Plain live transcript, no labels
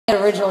I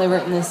had originally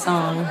written this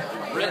song.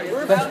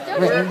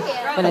 Written.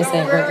 When I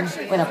say written,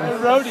 whatever.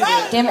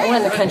 Damn it, we're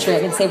in the country. I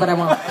can say what I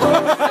want.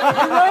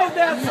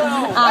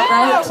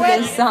 I wrote to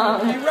this song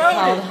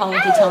called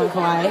Honky Tonk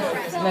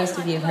Wife. Most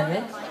of you have heard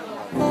it.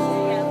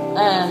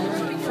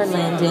 For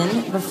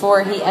Landon,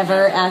 before he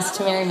ever asked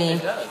to marry me.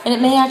 And it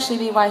may actually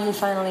be why he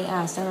finally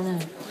asked. I don't know.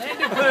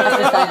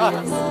 After 5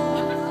 years.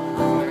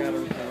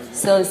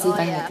 So let's see if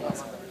I can get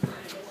this.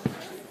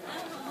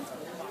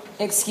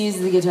 Excuse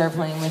the guitar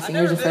playing. My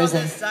fingers are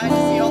frozen.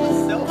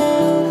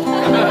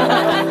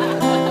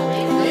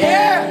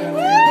 Yeah!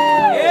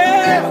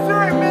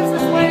 During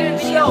Mrs. Landon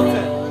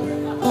Shelton.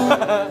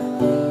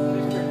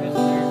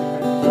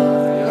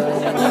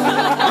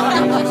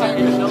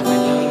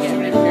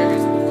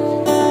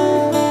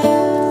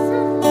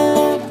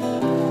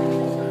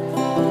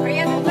 Are you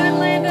having fun,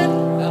 Landon?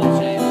 That'll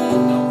change.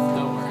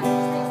 Don't worry.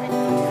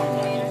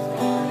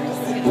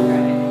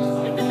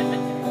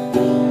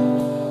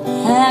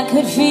 I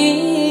could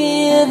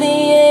feel the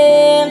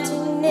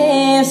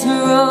emptiness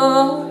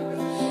grow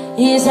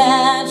as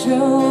I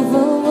drove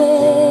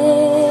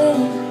away.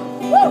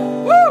 Woo!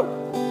 Woo!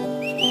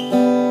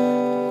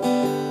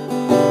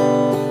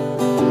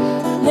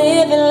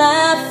 Living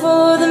life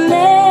for the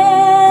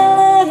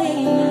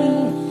melody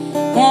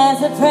has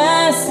a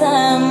price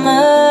I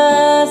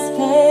must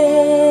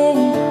pay.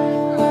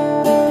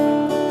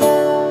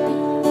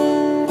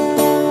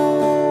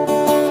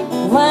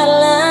 White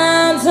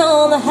lines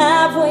on the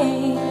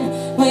highway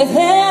with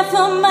half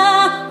of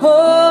my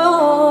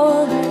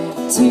heart,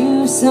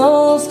 two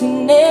souls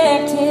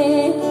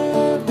connected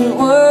but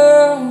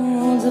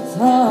worlds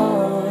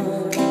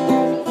apart.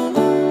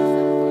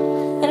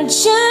 And I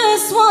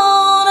just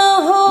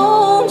wanna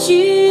hold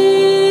you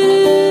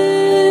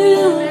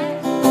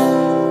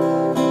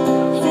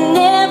and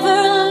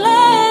never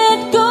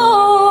let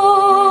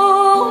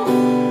go,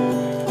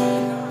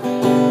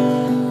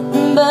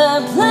 but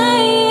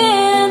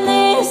playing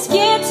this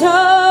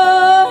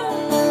guitar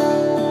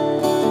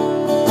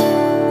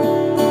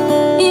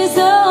is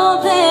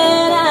all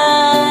that I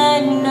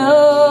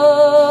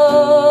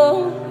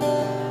know.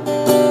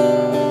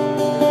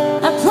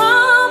 I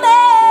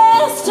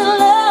promise to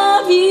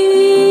love you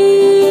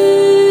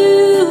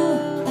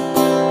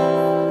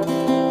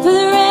for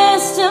the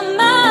rest of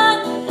my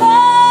life.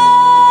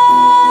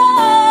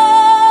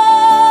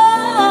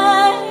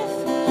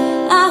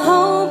 I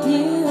hope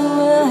you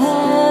will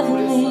have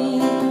me.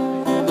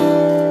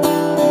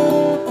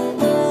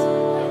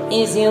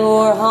 Is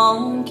your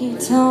honky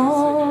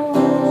tonk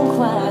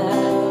wife?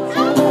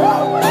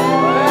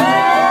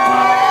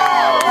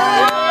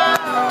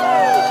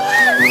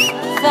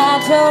 If I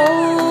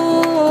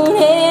don't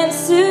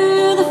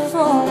answer the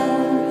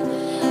phone,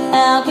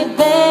 I'll get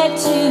back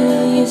to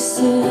you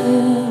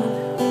soon.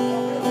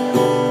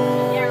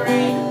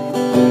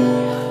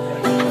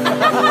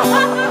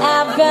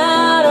 I've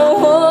got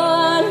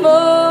one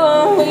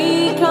more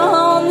week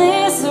on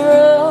this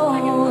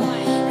road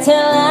till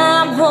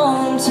I'm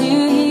home to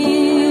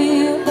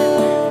you.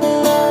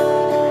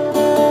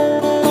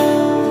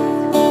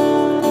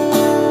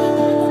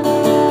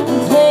 I'm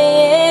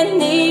playing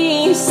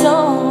these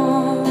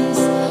songs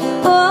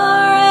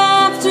bar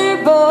after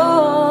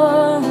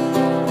bar,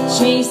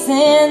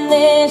 chasing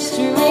this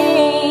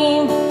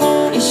dream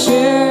is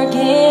sure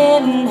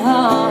getting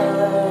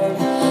hard,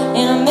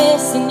 and I'm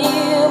missing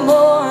you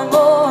more and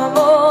more and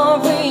more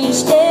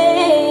each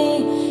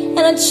day. And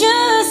I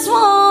just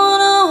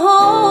wanna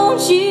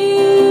hold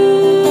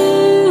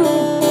you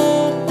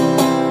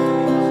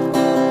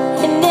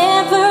and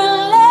never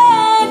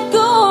let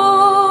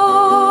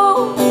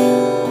go,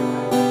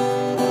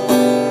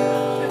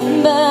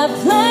 but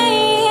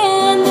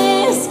playing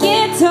this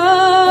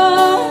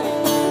guitar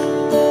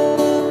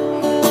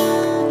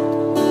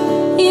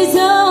is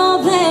all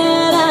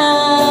that I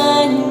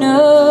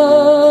know.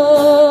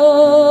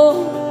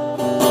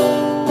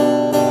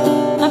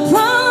 I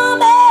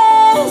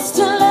promise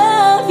to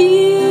love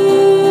you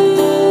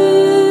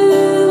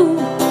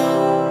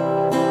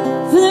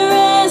for the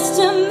rest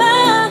of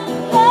my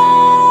life.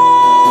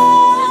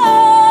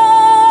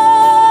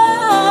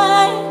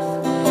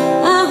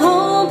 I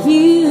hope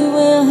you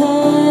will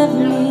have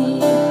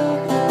me.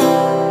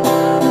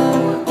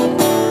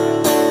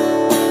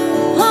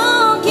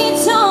 Honky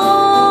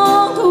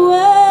tonk wife.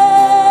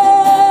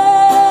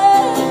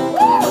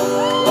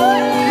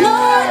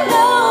 Lord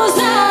knows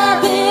I've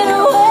been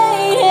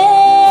waiting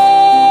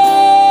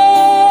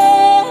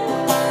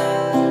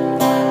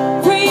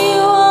for you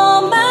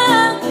all my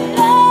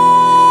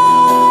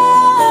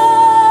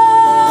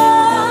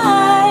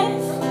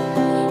life.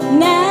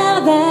 Now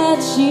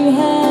that you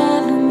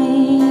have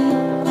me,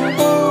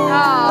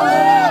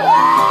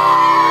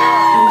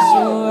 is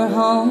your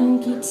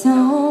honky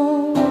tonk